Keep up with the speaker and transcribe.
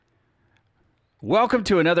Welcome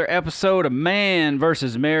to another episode of Man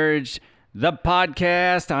vs. Marriage, the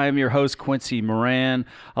podcast. I am your host, Quincy Moran,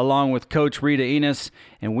 along with Coach Rita Enos,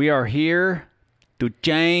 and we are here to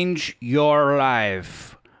change your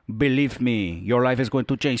life. Believe me, your life is going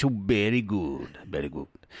to change. So very good, very good.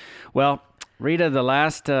 Well, Rita, the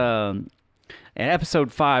last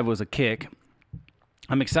episode 5 was a kick.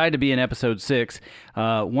 I'm excited to be in episode 6.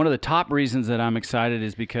 One of the top reasons that I'm excited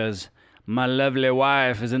is because my lovely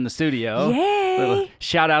wife is in the studio. Yay! Little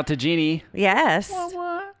shout out to Jeannie. Yes.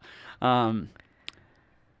 You're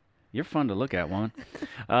fun to look at, woman.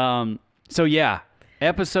 So yeah,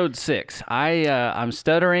 episode 6. I'm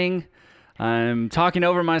stuttering. I'm talking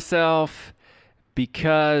over myself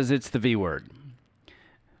because it's the V word.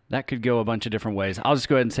 That could go a bunch of different ways. I'll just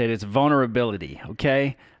go ahead and say it. It's vulnerability,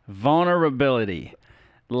 okay? Vulnerability.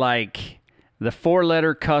 Like the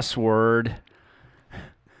 4-letter cuss word.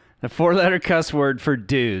 The 4-letter cuss word for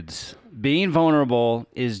dudes. Being vulnerable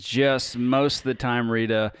is just most of the time,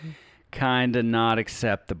 Rita, kind of not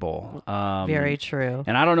acceptable. Very true.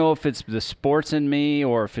 And I don't know if it's the sports in me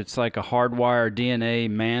or if it's like a hardwired DNA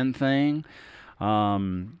man thing.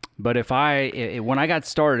 But when I got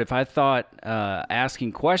started, if I thought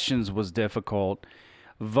asking questions was difficult,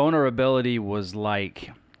 vulnerability was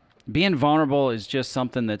like, being vulnerable is just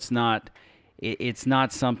something that's not, it's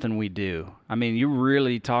not something we do. I mean, you're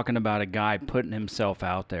really talking about a guy putting himself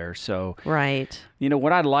out there. So, right. You know,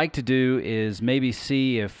 what I'd like to do is maybe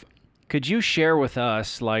see if, could you share with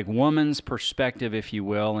us, like, woman's perspective, if you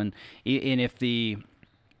will, and if the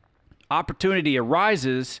opportunity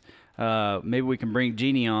arises, maybe we can bring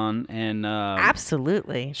Jeannie on and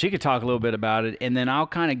Absolutely. she could talk a little bit about it, and then I'll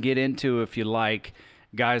kind of get into, if you like,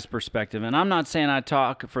 guy's perspective. And I'm not saying I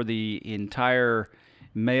talk for the entire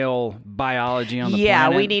male biology on the planet. Yeah,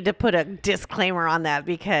 we need to put a disclaimer on that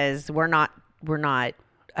because we're not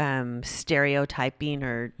stereotyping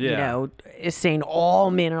or saying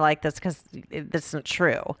all men are like this, because that's not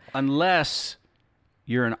true. Unless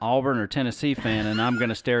you're an Auburn or Tennessee fan, and I'm going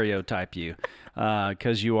to stereotype you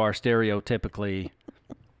because you are stereotypically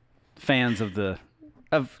fans of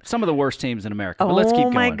some of the worst teams in America. But let's keep going.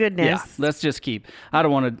 Oh my goodness! Yeah, let's just keep. I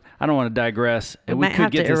don't want to digress. We might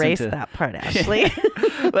have to erase that part, Ashley.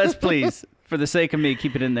 Let's please, for the sake of me,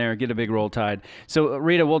 keep it in there. Get a big Roll Tide. So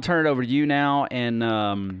Rita, we'll turn it over to you now, and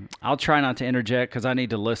I'll try not to interject because I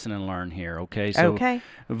need to listen and learn here. Okay. So okay.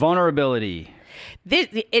 Vulnerability.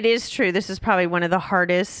 It is true. This is probably one of the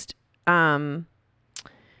hardest thing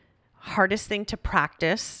to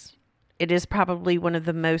practice. It is probably one of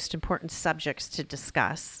the most important subjects to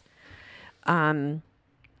discuss. And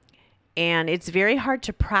it's very hard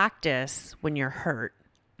to practice when you're hurt.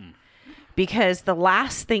 Because the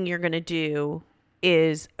last thing you're going to do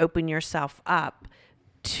is open yourself up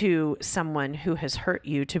to someone who has hurt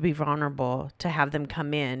you, to be vulnerable, to have them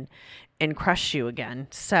come in and crush you again.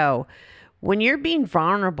 So when you're being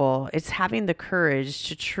vulnerable, it's having the courage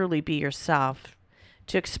to truly be yourself,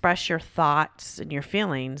 to express your thoughts and your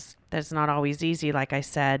feelings. That's not always easy, like I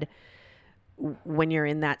said, when you're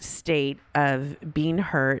in that state of being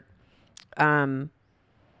hurt.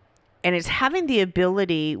 And it's having the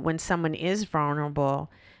ability, when someone is vulnerable,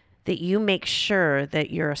 that you make sure that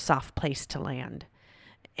you're a soft place to land.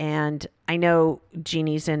 And I know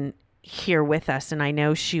Jeannie's in here with us, and I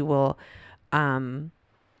know she will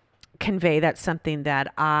convey that's something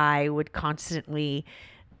that I would constantly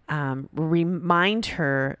remind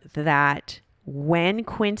her, that when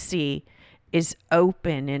Quincy is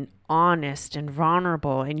open and honest and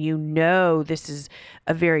vulnerable, and this is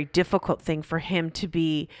a very difficult thing for him to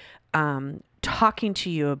be talking to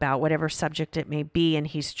you about, whatever subject it may be, and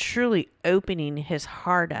he's truly opening his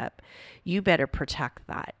heart up, you better protect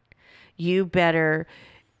that. You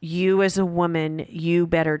as a woman, you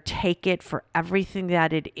better take it for everything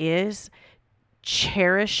that it is,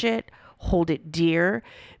 cherish it, hold it dear,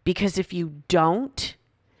 because if you don't,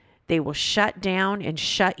 they will shut down and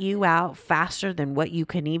shut you out faster than what you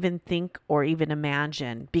can even think or even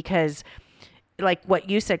imagine. Because like what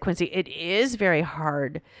you said, Quincy, it is very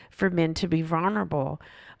hard for men to be vulnerable.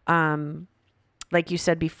 Like you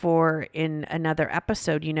said before in another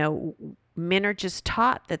episode, men are just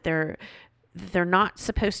taught that they're not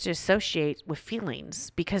supposed to associate with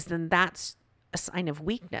feelings, because then that's a sign of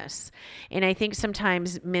weakness. And I think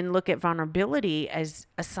sometimes men look at vulnerability as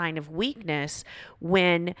a sign of weakness,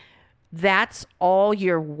 when that's all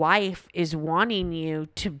your wife is wanting you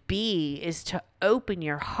to be, is to open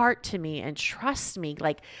your heart to me and trust me.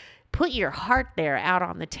 Like, put your heart there out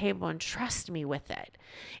on the table and trust me with it.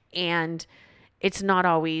 And it's not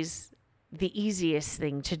always the easiest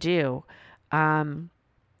thing to do.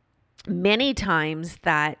 Many times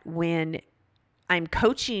that when I'm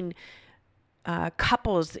coaching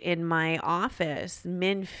couples in my office,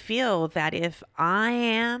 men feel that if I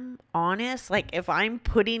am honest, like if I'm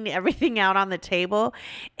putting everything out on the table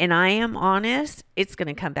and I am honest, it's going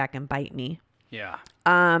to come back and bite me. Yeah.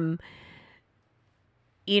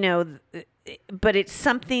 You know, but it's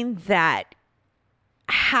something that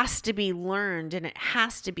has to be learned, and it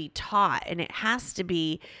has to be taught, and it has to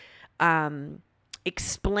be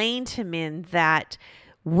explained to men that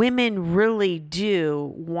women really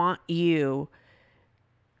do want you,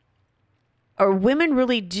 or women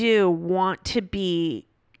really do want to be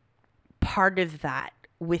part of that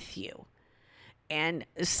with you. And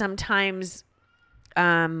sometimes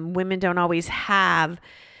women don't always have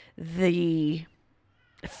the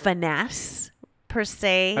finesse per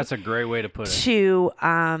se. That's a great way to put it.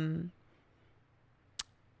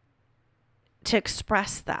 To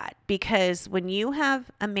express that, because when you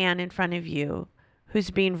have a man in front of you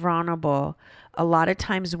who's being vulnerable, a lot of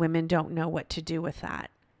times women don't know what to do with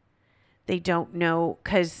that. They don't know,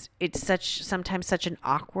 because it's sometimes such an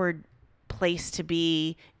awkward place to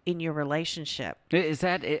be in your relationship. Is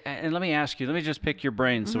that, and let me ask you, let me just pick your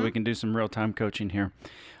brain so we can do some real-time coaching here.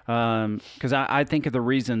 Because I think of the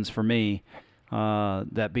reasons for me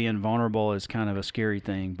that being vulnerable is kind of a scary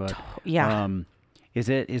thing. But yeah. Is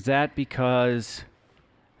that because,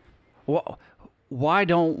 why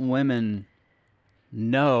don't women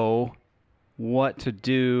know what to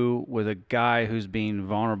do with a guy who's being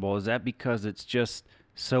vulnerable? Is that because it's just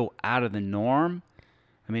so out of the norm?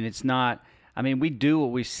 I mean, it's not. I mean, we do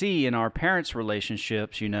what we see in our parents'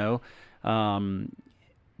 relationships, you know.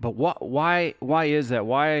 But why is that?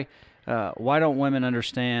 Why don't women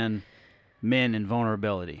understand men and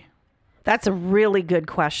vulnerability? That's a really good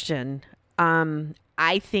question.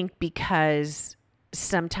 I think because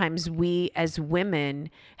sometimes we as women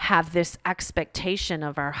have this expectation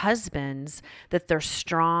of our husbands that they're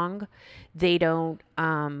strong. They don't,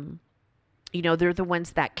 they're the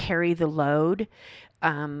ones that carry the load.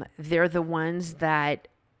 They're the ones that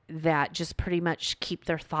just pretty much keep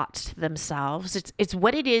their thoughts to themselves. It's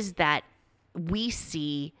what it is that we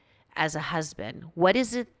see as a husband. What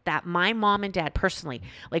is it that my mom and dad personally,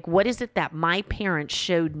 like what is it that my parents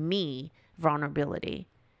showed me vulnerability?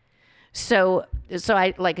 So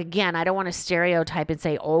I, like, again, I don't want to stereotype and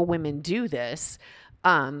say all women do this.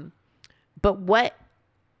 But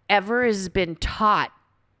whatever has been taught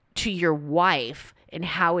to your wife and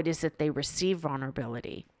how it is that they receive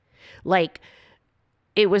vulnerability. Like,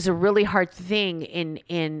 it was a really hard thing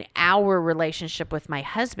in our relationship with my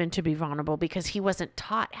husband to be vulnerable because he wasn't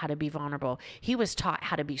taught how to be vulnerable. He was taught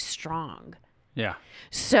how to be strong. Yeah.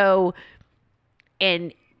 So,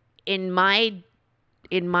 and in my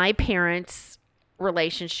parents'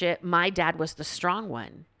 relationship, my dad was the strong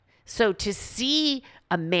one. So to see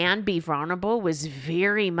a man be vulnerable was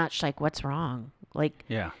very much like, what's wrong? Like,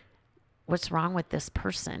 yeah, what's wrong with this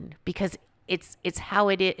person? Because it's how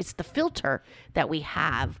it is. It's the filter that we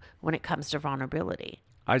have when it comes to vulnerability.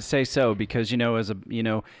 I'd say so because,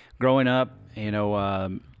 growing up,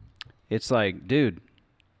 it's like, dude,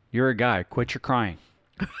 you're a guy. Quit your crying.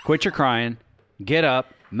 Quit your crying. Get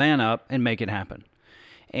up, man up, and make it happen.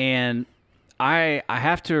 And I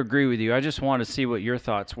have to agree with you. I just want to see what your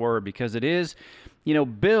thoughts were because it is,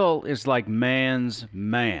 Bill is like man's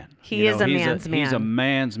man. He is a man's man. He's a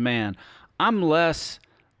man's man. I'm less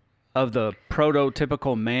of the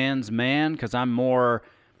prototypical man's man because I'm more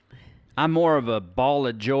of a ball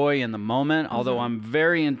of joy in the moment, although I'm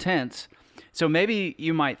very intense. So maybe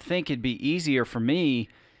you might think it'd be easier for me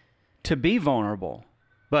to be vulnerable,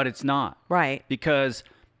 but it's not. Right. Because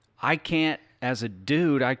I can't, as a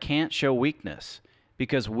dude, I can't show weakness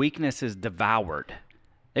because weakness is devoured.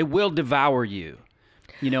 It will devour you.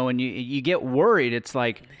 And you get worried. It's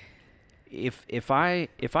like if I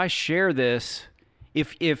share this,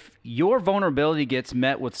 if your vulnerability gets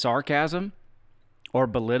met with sarcasm or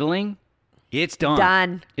belittling, it's done.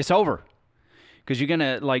 Done. It's over. Because you're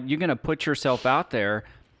gonna put yourself out there,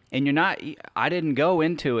 and you're not. I didn't go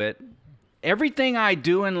into it. Everything I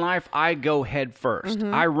do in life, I go head first.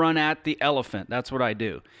 Mm-hmm. I run at the elephant. That's what I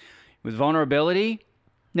do. With vulnerability,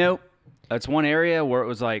 nope. That's one area where it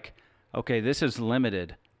was like, okay, this is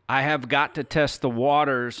limited. I have got to test the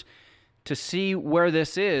waters to see where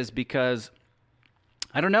this is because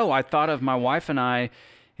I don't know. I thought of my wife and I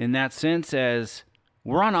in that sense as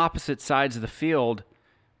we're on opposite sides of the field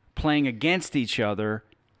playing against each other,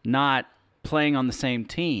 not playing on the same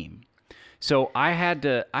team. So I had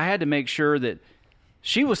to make sure that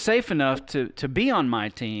she was safe enough to be on my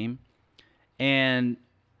team, and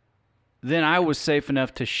then I was safe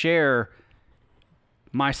enough to share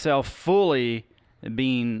myself fully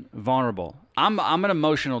being vulnerable. I'm an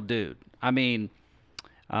emotional dude. I mean,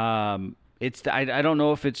 I don't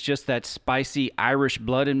know if it's just that spicy Irish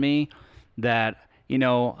blood in me that,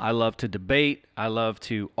 I love to debate. I love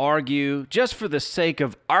to argue. Just for the sake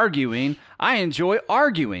of arguing, I enjoy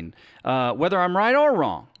arguing, whether I'm right or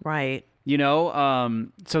wrong. Right.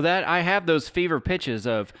 So that I have those fever pitches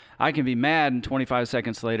of I can be mad and 25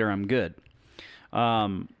 seconds later I'm good.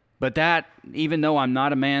 But that, even though I'm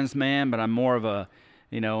not a man's man, but I'm more of a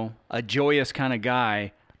joyous kind of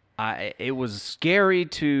guy, it was scary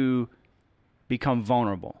to become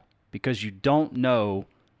vulnerable because you don't know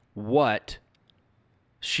what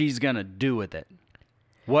she's going to do with it.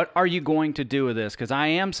 What are you going to do with this? Because I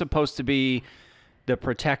am supposed to be the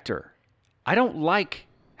protector. I don't like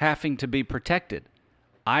having to be protected.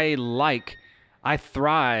 I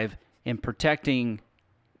thrive in protecting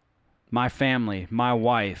my family, my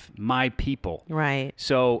wife, my people. Right.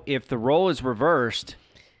 So if the role is reversed,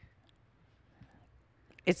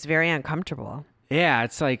 it's very uncomfortable. Yeah,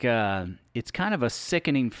 it's like it's kind of a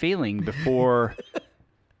sickening feeling before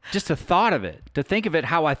just the thought of it. To think of it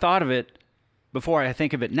how I thought of it before I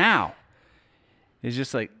think of it now. It's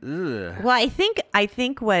just like, ugh. Well, I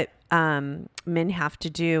think what men have to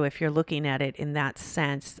do, if you're looking at it in that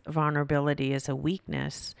sense, vulnerability is a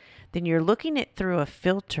weakness, then you're looking at it through a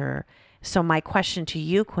filter. So my question to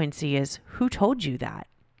you, Quincy, is who told you that?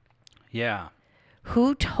 Yeah.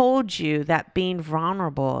 Who told you that being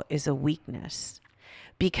vulnerable is a weakness?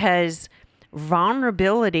 Because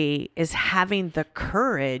vulnerability is having the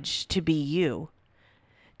courage to be you,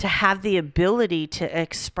 to have the ability to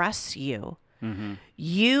express you. Mm-hmm.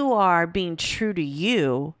 You are being true to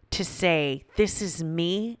you to say, this is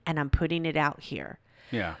me and I'm putting it out here.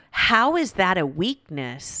 Yeah. How is that a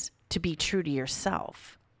weakness to be true to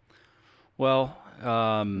yourself? Well,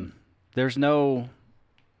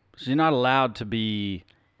 you're not allowed to be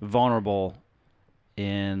vulnerable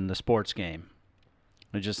in the sports game.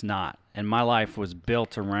 They're just not. And my life was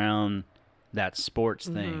built around that sports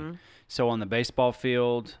thing. So on the baseball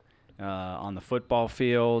field, on the football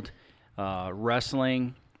field,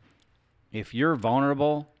 wrestling, if you're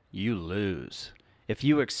vulnerable, you lose. If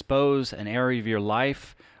you expose an area of your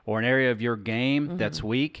life or an area of your game that's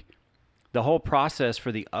weak, the whole process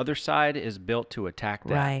for the other side is built to attack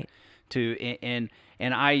that. Right.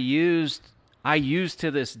 And I used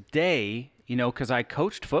to this day, because I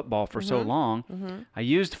coached football for so long, I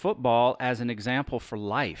used football as an example for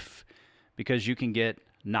life because you can get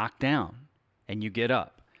knocked down and you get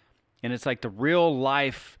up. And it's like the real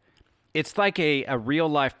life, it's like a real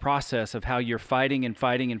life process of how you're fighting and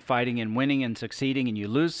fighting and fighting and winning and succeeding and you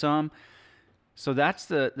lose some. So that's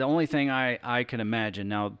the only thing I can imagine.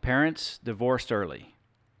 Now, parents divorced early.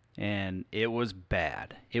 And it was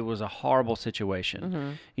bad. It was a horrible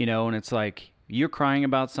situation, and it's like you're crying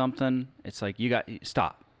about something. It's like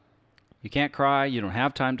stop. You can't cry. You don't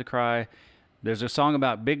have time to cry. There's a song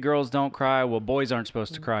about big girls don't cry. Well, boys aren't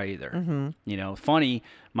supposed to cry either. Funny,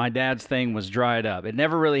 my dad's thing was dried up. It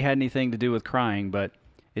never really had anything to do with crying, but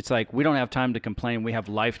it's like we don't have time to complain. We have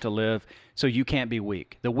life to live, so you can't be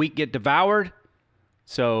weak. The weak get devoured,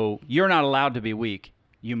 so you're not allowed to be weak.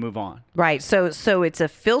 You move on. Right. So it's a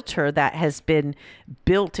filter that has been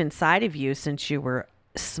built inside of you since you were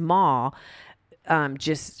small.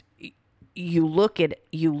 Just you look at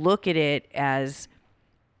it as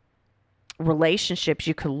relationships.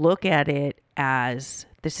 You could look at it as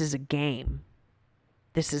this is a game.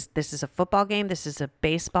 This is a football game. This is a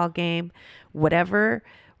baseball game. Whatever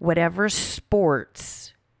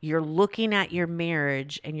sports, you're looking at your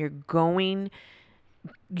marriage and you're going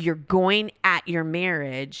at your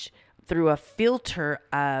marriage through a filter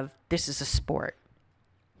of this is a sport.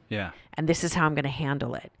 Yeah. And this is how I'm going to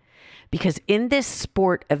handle it. Because in this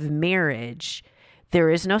sport of marriage, there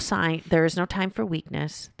is no time for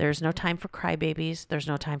weakness. There's no time for crybabies. There's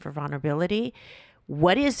no time for vulnerability.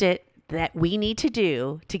 What is it that we need to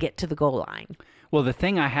do to get to the goal line? Well, the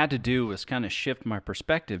thing I had to do was kind of shift my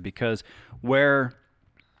perspective because where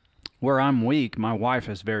I'm weak, my wife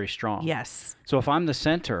is very strong. Yes. So if I'm the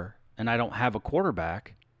center and I don't have a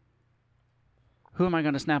quarterback, who am I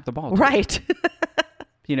going to snap the ball to? Right.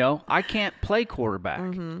 I can't play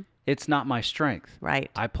quarterback. It's not my strength.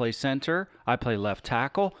 Right. I play center. I play left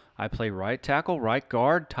tackle. I play right tackle, right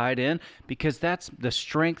guard, tight end, because that's the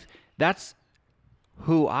strength. That's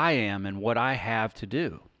who I am and what I have to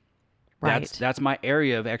do. Right. That's my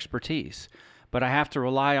area of expertise. But I have to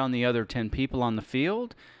rely on the other 10 people on the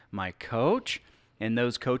field, my coach, and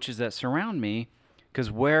those coaches that surround me,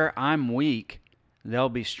 because where I'm weak, they'll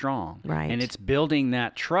be strong. Right. And it's building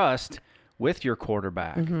that trust with your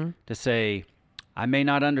quarterback to say, I may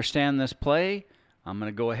not understand this play, I'm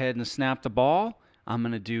going to go ahead and snap the ball. I'm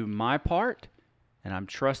going to do my part, and I'm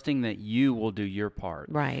trusting that you will do your part.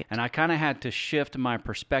 Right. And I kind of had to shift my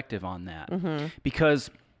perspective on that because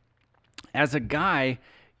as a guy,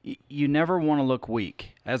 you never want to look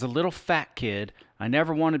weak. As a little fat kid, I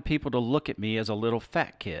never wanted people to look at me as a little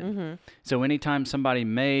fat kid. So anytime somebody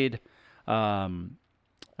made a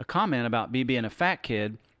comment about me being a fat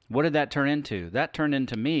kid, what did that turn into? That turned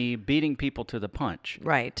into me beating people to the punch.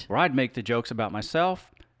 Right. Where I'd make the jokes about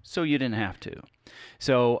myself so you didn't have to.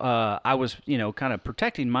 So I was, kind of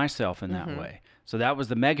protecting myself in that way. So that was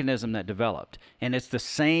the mechanism that developed. And it's the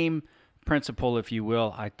same principle, if you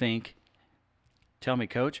will, I think. Tell me,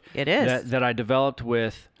 Coach. It is. That I developed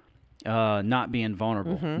with not being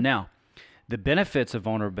vulnerable. Now, the benefits of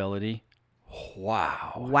vulnerability,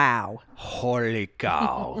 wow. Holy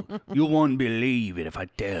cow. You won't believe it if I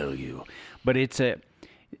tell you. But it's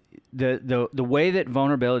the way that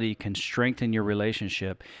vulnerability can strengthen your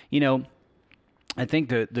relationship. I think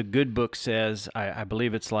the good book says, I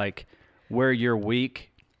believe it's like, where you're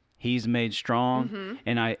weak, he's made strong.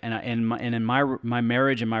 And in my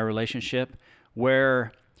marriage and my relationship,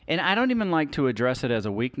 and I don't even like to address it as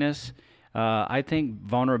a weakness. I think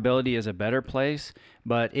vulnerability is a better place,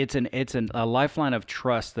 but it's a lifeline of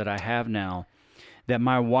trust that I have now, that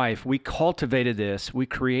my wife, we cultivated this, we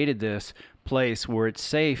created this place where it's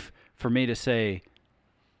safe for me to say,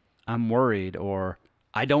 I'm worried, or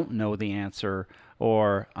I don't know the answer,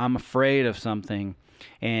 or I'm afraid of something,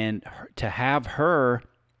 and to have her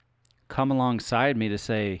come alongside me to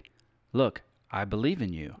say, look, I believe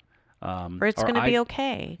in you. Or it's going to be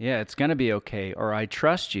okay. Yeah, it's going to be okay. Or I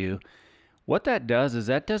trust you. What that does is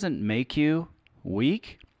that doesn't make you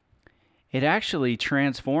weak. It actually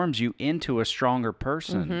transforms you into a stronger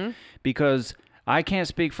person. Because I can't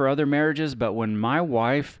speak for other marriages, but when my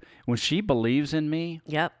wife, when she believes in me,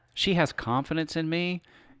 Yep. she has confidence in me,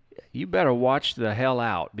 you better watch the hell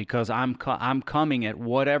out, because I'm coming at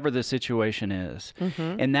whatever the situation is.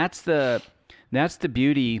 And that's the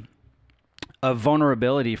beauty of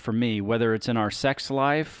vulnerability for me, whether it's in our sex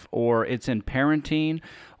life, or it's in parenting,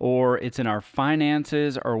 or it's in our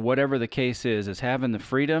finances, or whatever the case is having the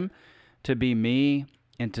freedom to be me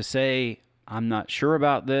and to say, I'm not sure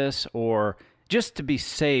about this, or just to be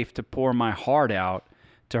safe to pour my heart out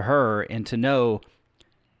to her, and to know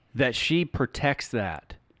that she protects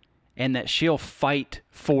that, and that she'll fight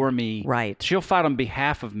for me. Right. She'll fight on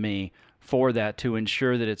behalf of me for that, to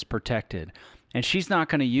ensure that it's protected. And she's not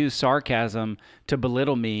going to use sarcasm to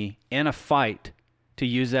belittle me in a fight, to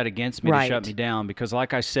use that against me, Right. to shut me down. Because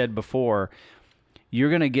like I said before, you're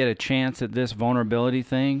going to get a chance at this vulnerability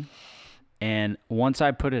thing. And once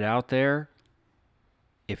I put it out there,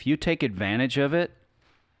 if you take advantage of it,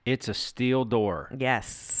 it's a steel door.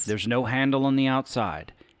 Yes. There's no handle on the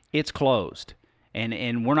outside. It's closed.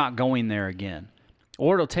 And we're not going there again.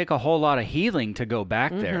 Or it'll take a whole lot of healing to go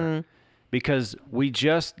back there. Because we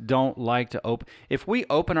just don't like to open. If we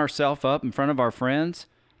open ourselves up in front of our friends,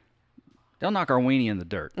 they'll knock our weenie in the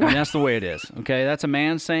dirt. I mean, that's the way it is. Okay, that's a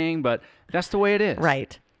man saying, but that's the way it is.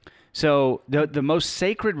 Right. So the most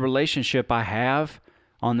sacred relationship I have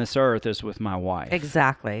on this earth is with my wife.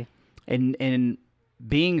 Exactly. And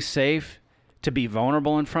being safe to be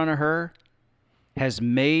vulnerable in front of her has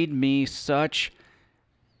made me such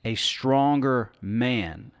a stronger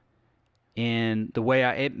man. In the way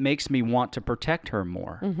it makes me want to protect her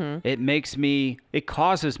more. It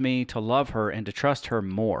causes me to love her and to trust her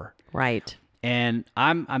more. Right. And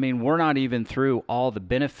we're not even through all the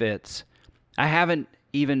benefits. I haven't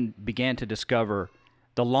even began to discover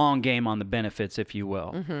the long game on the benefits, if you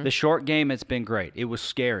will. The short game, it's been great. It was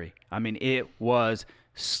scary. It was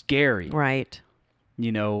scary. Right.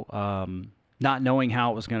 Not knowing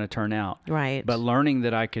how it was going to turn out. Right. But learning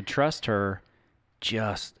that I could trust her,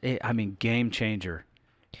 game changer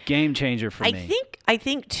for me. I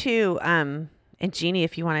think too, and Jeannie,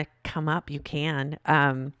 if you want to come up, you can.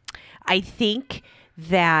 I think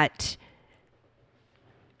that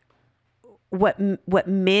what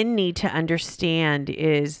men need to understand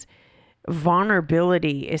is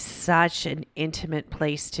vulnerability is such an intimate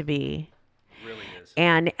place to be. It really is.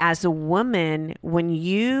 And as a woman, when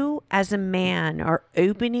you as a man are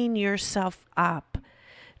opening yourself up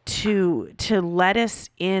to let us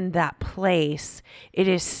in that place, it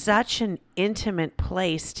is such an intimate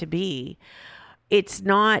place to be. It's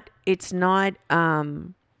not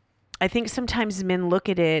I think sometimes men look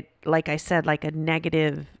at it, like I said, like a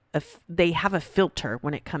negative. They have a filter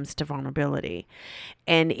when it comes to vulnerability.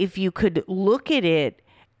 And if you could look at it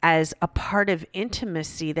as a part of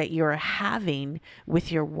intimacy that you're having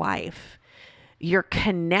with your wife, you're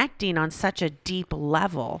connecting on such a deep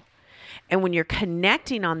level. And when you're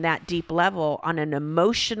connecting on that deep level, on an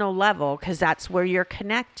emotional level, because that's where you're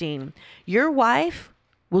connecting, your wife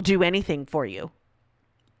will do anything for you.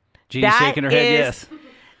 Jeannie's shaking her head, yes.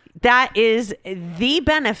 That is the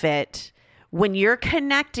benefit when you're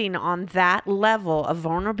connecting on that level of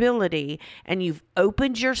vulnerability and you've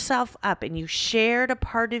opened yourself up and you shared a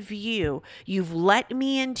part of you. You've let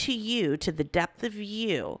me into you, to the depth of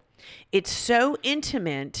you. It's so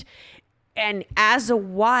intimate. And as a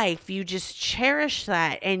wife, you just cherish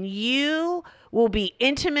that, and you will be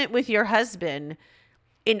intimate with your husband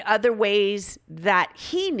in other ways that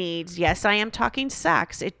he needs. Yes, I am talking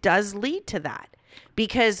sex. It does lead to that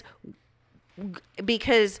because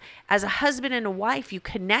as a husband and a wife, you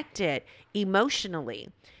connect it emotionally.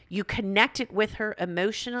 You connect it with her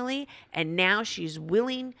emotionally, and now she's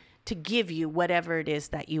willing to give you whatever it is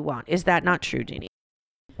that you want. Is that not true, Jeannie?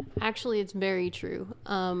 Actually, it's very true.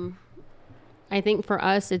 I think for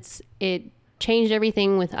us, it changed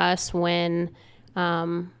everything with us when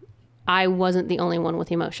I wasn't the only one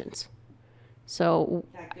with emotions. So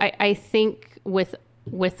I think with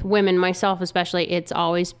women, myself especially, it's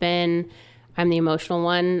always been, I'm the emotional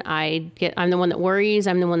one. I'm the one that worries.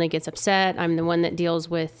 I'm the one that gets upset. I'm the one that deals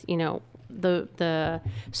with, the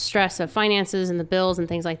stress of finances and the bills and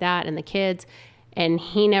things like that and the kids. And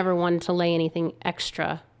he never wanted to lay anything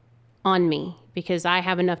extra on me because I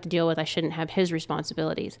have enough to deal with. I shouldn't have his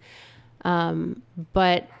responsibilities.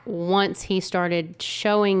 But once he started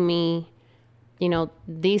showing me,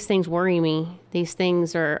 these things worry me, these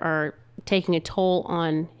things are taking a toll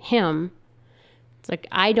on him, it's like,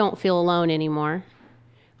 I don't feel alone anymore.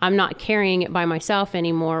 I'm not carrying it by myself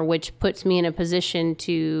anymore, which puts me in a position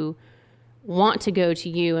to want to go to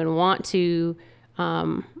you and want to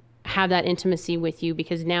have that intimacy with you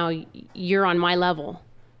because now you're on my level.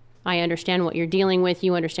 I understand what you're dealing with.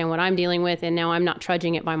 You understand what I'm dealing with. And now I'm not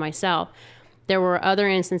trudging it by myself. There were other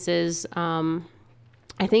instances. I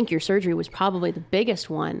think your surgery was probably the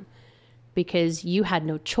biggest one because you had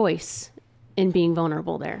no choice in being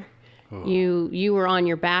vulnerable there. Oh. You were on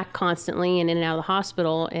your back constantly and in and out of the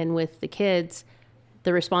hospital. And with the kids,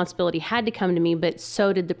 the responsibility had to come to me, but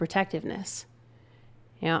so did the protectiveness.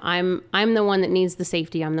 I'm the one that needs the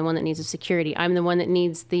safety. I'm the one that needs the security. I'm the one that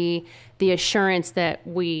needs the assurance that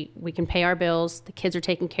we can pay our bills. The kids are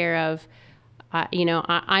taken care of.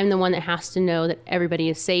 I'm the one that has to know that everybody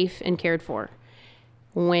is safe and cared for.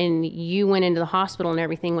 When you went into the hospital and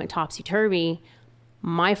everything went topsy-turvy,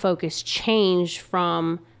 my focus changed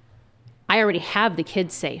from, I already have the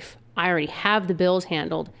kids safe. I already have the bills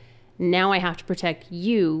handled. Now I have to protect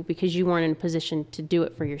you because you weren't in a position to do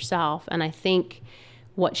it for yourself. And I think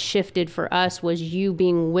what shifted for us was you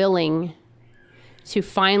being willing to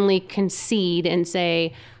finally concede and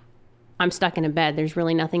say, I'm stuck in a bed. There's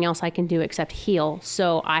really nothing else I can do except heal.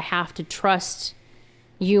 So I have to trust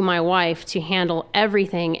you, my wife, to handle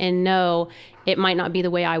everything and know it might not be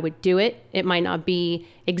the way I would do it. It might not be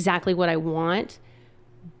exactly what I want,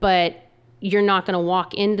 but you're not going to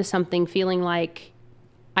walk into something feeling like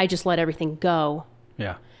I just let everything go.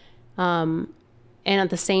 Yeah. And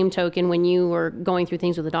at the same token, when you were going through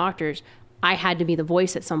things with the doctors, I had to be the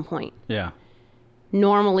voice at some point. Yeah.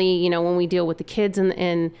 Normally, when we deal with the kids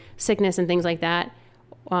and sickness and things like that,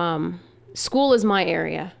 school is my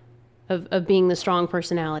area of being the strong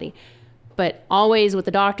personality. But always with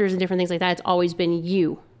the doctors and different things like that, it's always been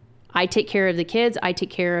you. I take care of the kids. I take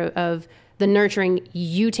care of the nurturing.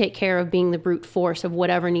 You take care of being the brute force of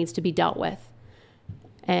whatever needs to be dealt with.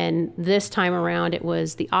 And this time around, it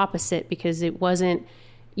was the opposite because it wasn't,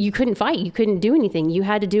 you couldn't fight. You couldn't do anything. You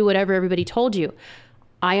had to do whatever everybody told you.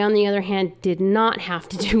 I, on the other hand, did not have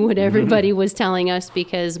to do what everybody was telling us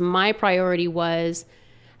because my priority was,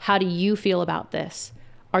 how do you feel about this?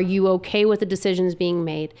 Are you okay with the decisions being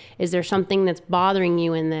made? Is there something that's bothering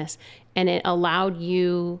you in this? And it allowed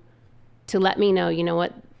you to let me know, you know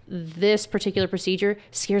what, this particular procedure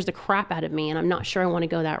scares the crap out of me and I'm not sure I want to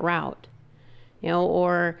go that route.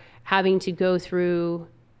 Or having to go through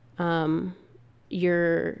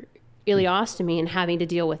your ileostomy and having to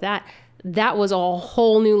deal with that. That was a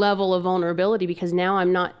whole new level of vulnerability because now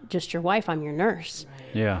I'm not just your wife, I'm your nurse.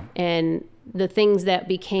 Yeah. And the things that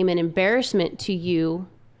became an embarrassment to you,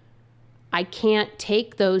 I can't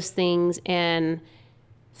take those things and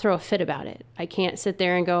throw a fit about it. I can't sit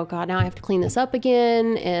there and go, God, now I have to clean this up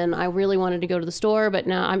again. And I really wanted to go to the store, but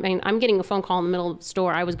now I'm getting a phone call in the middle of the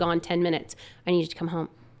store. I was gone 10 minutes. I need you to come home.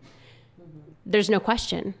 Mm-hmm. There's no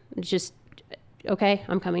question. It's just, okay,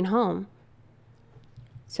 I'm coming home.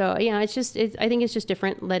 So yeah, I think it's just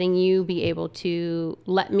different letting you be able to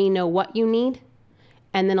let me know what you need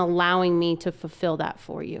and then allowing me to fulfill that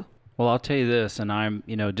for you. Well, I'll tell you this, and I'm,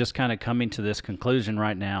 just kind of coming to this conclusion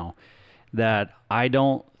right now, that I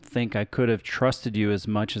don't think I could have trusted you as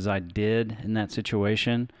much as I did in that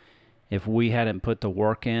situation if we hadn't put the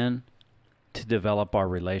work in to develop our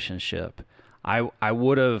relationship. I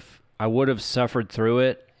would have suffered through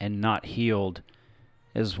it and not healed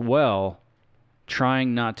as well,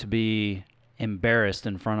 trying not to be embarrassed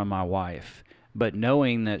in front of my wife, but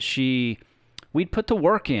knowing that we'd put the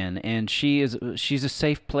work in, and she's a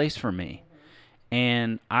safe place for me.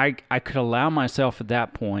 And I could allow myself at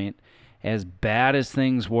that point, as bad as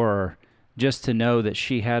things were, just to know that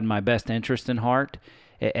she had my best interest at heart,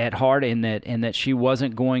 and that she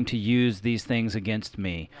wasn't going to use these things against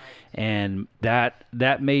me. And that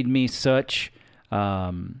made me such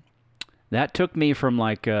that took me from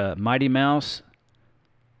like Mighty Mouse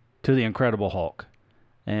to the Incredible Hulk.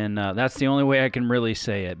 And that's the only way I can really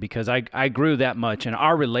say it, because I grew that much, and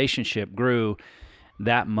our relationship grew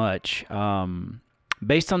that much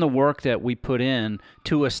based on the work that we put in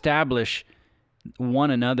to establish one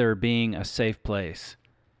another being a safe place.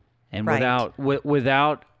 And Right.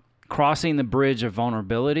 without crossing the bridge of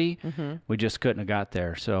vulnerability, we just couldn't have got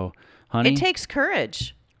there. So, honey, It takes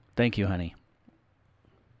courage. thank you, honey.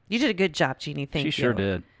 You did a good job, Jeannie. Thank you. She sure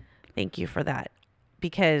did. Thank you for that.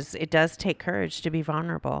 Because it does take courage to be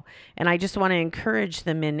vulnerable. And I just want to encourage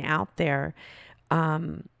the men out there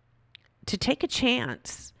to take a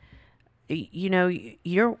chance.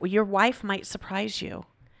 Your wife might surprise you.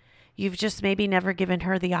 You've just maybe never given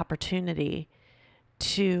her the opportunity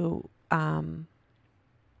to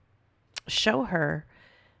show her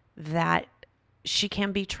that she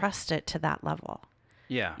can be trusted to that level.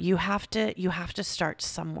 Yeah. You have to start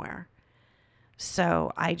somewhere.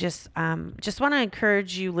 So I just want to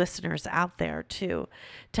encourage you listeners out there to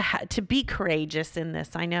be courageous in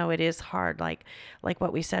this. I know it is hard, like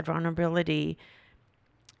what we said, vulnerability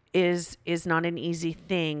is not an easy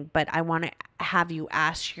thing, but I want to have you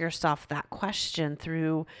ask yourself that question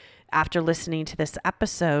after listening to this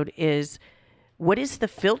episode is, what is the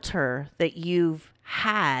filter that you've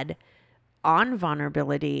had on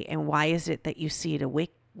vulnerability, and why is it that you see it a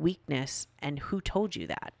weakness, and who told you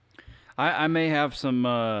that? I may have some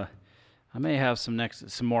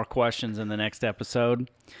some more questions in the next episode.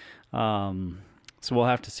 So we'll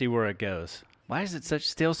have to see where it goes. Why is it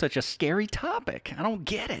still such a scary topic? I don't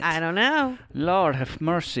get it. I don't know. Lord have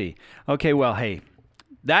mercy. Okay, well, hey,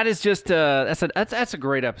 that is just that's a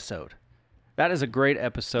great episode. That is a great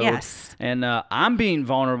episode. Yes. And I'm being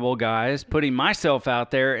vulnerable, guys, putting myself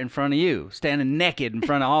out there in front of you, standing naked in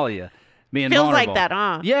front of all of you. Being Feels vulnerable. like that,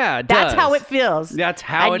 huh? Yeah, it That's does. how it feels. That's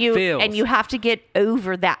how it feels. And you have to get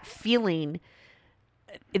over that feeling.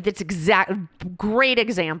 That's great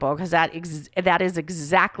example, because that is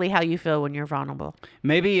exactly how you feel when you're vulnerable.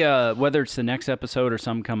 Maybe whether it's the next episode or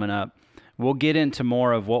some coming up, we'll get into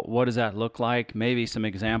more of what does that look like. Maybe some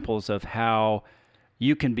examples of how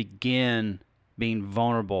you can begin being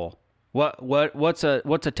vulnerable. What's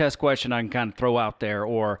a test question I can kind of throw out there,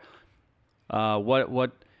 or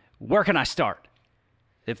where can I start,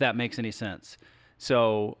 if that makes any sense?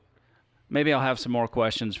 So maybe I'll have some more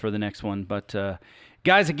questions for the next one. But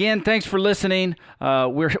guys, again, thanks for listening.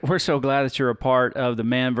 We're so glad that you're a part of the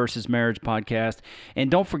Man vs. Marriage podcast.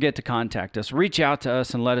 And don't forget to contact us. Reach out to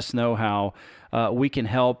us and let us know how we can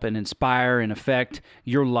help and inspire and affect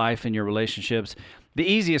your life and your relationships. The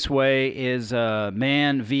easiest way is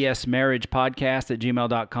Man vs. Marriage podcast at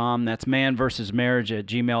gmail.com. That's Man vs. Marriage at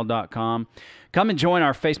gmail.com. Come and join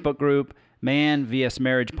our Facebook group, Man vs.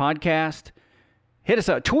 Marriage podcast. Hit us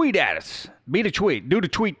up. Tweet at us. Be the tweet. Do the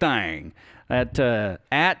tweet thing at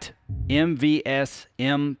MVSM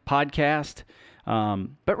podcast.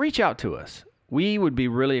 But reach out to us. We would be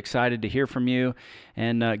really excited to hear from you,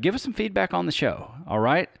 and give us some feedback on the show. All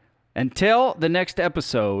right? Until the next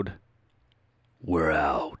episode, we're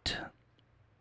out.